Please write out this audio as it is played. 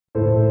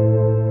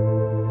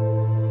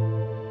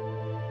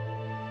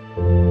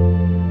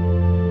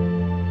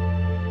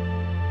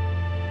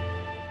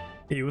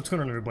what's going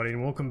on everybody,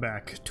 and welcome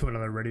back to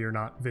another Ready or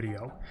Not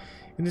video.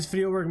 In this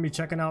video we're going to be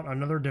checking out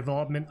another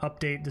development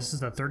update. This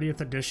is the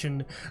 30th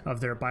edition of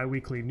their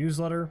bi-weekly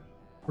newsletter.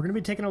 We're going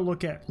to be taking a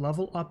look at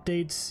level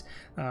updates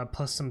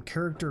plus some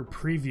character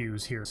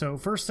previews here. So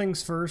first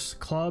things first,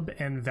 Club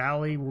and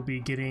Valley will be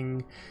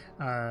getting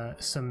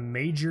some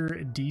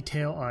major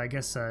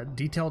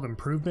detailed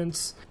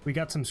improvements. We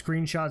got some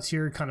screenshots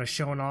here kind of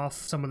showing off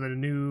some of the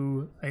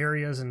new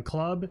areas in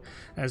Club,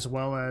 as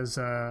well as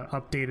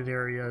updated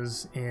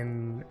areas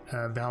in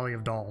Valley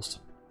of Dolls.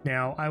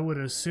 Now, I would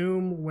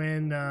assume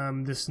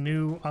when this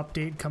new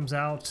update comes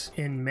out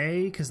in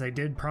May, because they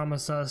did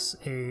promise us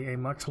a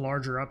much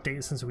larger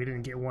update since we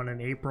didn't get one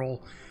in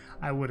April,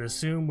 I would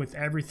assume with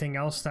everything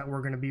else that we're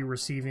going to be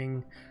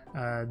receiving,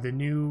 the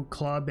new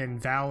Club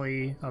and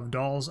Valley of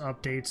Dolls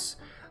updates,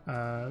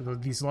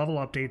 these level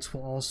updates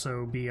will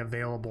also be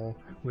available,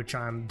 which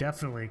I'm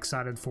definitely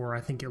excited for.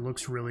 I think it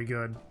looks really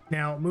good.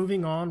 Now,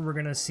 moving on, we're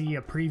going to see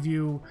a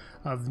preview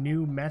of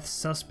new meth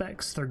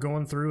suspects. They're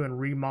going through and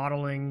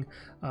remodeling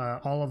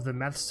all of the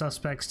meth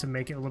suspects to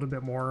make it a little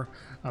bit more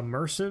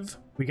immersive.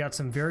 We got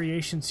some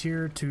variations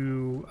here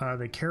to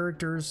the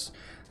characters.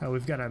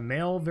 We've got a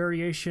male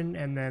variation,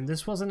 and then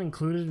this wasn't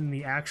included in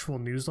the actual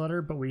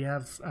newsletter, but we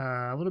have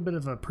a little bit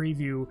of a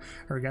preview,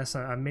 or I guess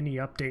a mini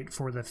update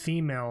for the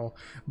female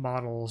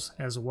models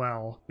as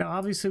well. Now,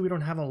 obviously, we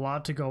don't have a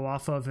lot to go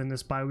off of in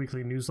this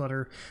bi-weekly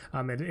newsletter.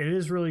 It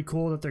is really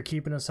cool that they're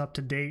keeping us up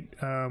to date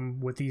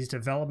with these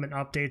development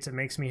updates. It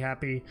makes me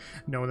happy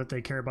knowing that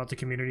they care about the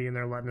community and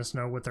they're letting us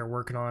know what they're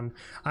working on.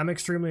 I'm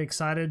extremely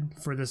excited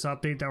for this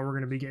update that we're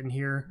going to be getting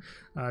here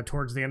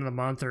towards the end of the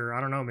month, or I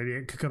don't know, maybe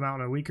it could come out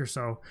in a week or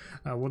so.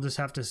 We'll just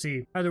have to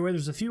see. Either way,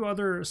 there's a few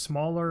other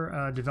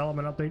smaller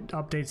development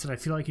updates that I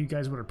feel like you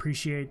guys would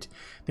appreciate.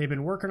 They've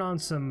been working on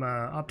some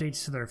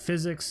updates to their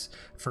physics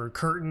for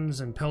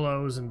curtains and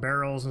pillows and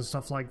barrels and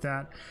stuff like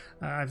that.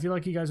 I feel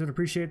like you guys would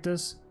appreciate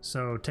this,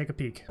 so take a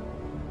peek.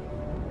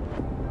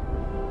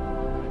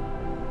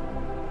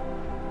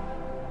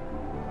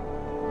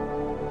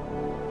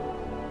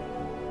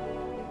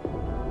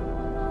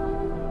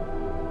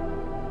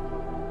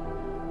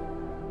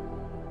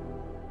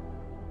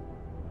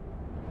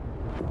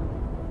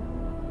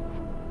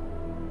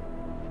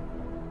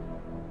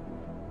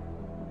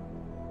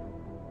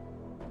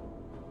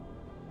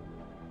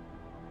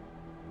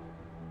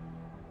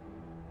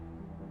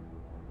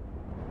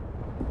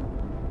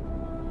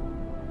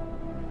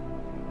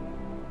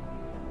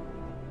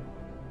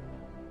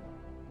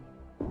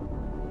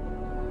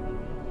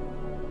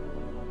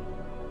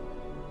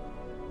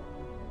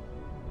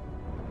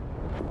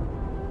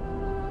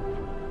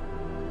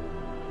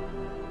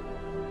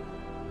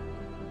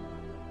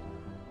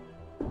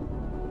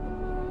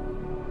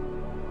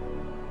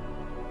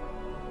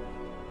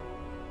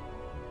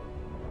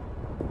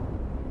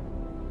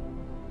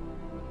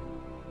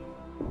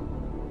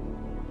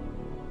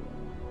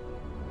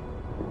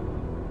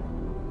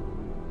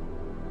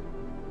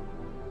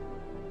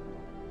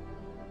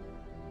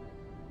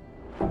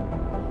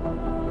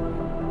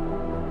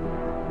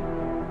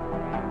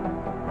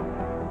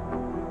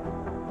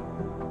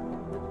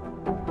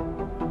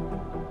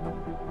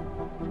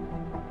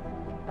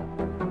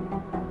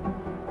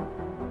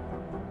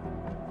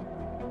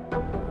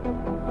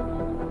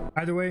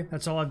 Either way,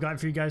 that's all I've got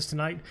for you guys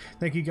tonight.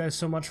 Thank you guys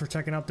so much for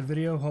checking out the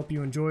video. Hope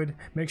you enjoyed.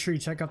 Make sure you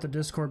check out the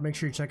Discord. Make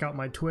sure you check out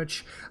my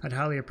Twitch. I'd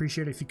highly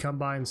appreciate it if you come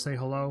by and say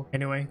hello.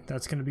 Anyway,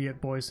 that's going to be it,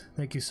 boys.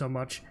 Thank you so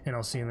much, and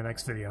I'll see you in the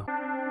next video.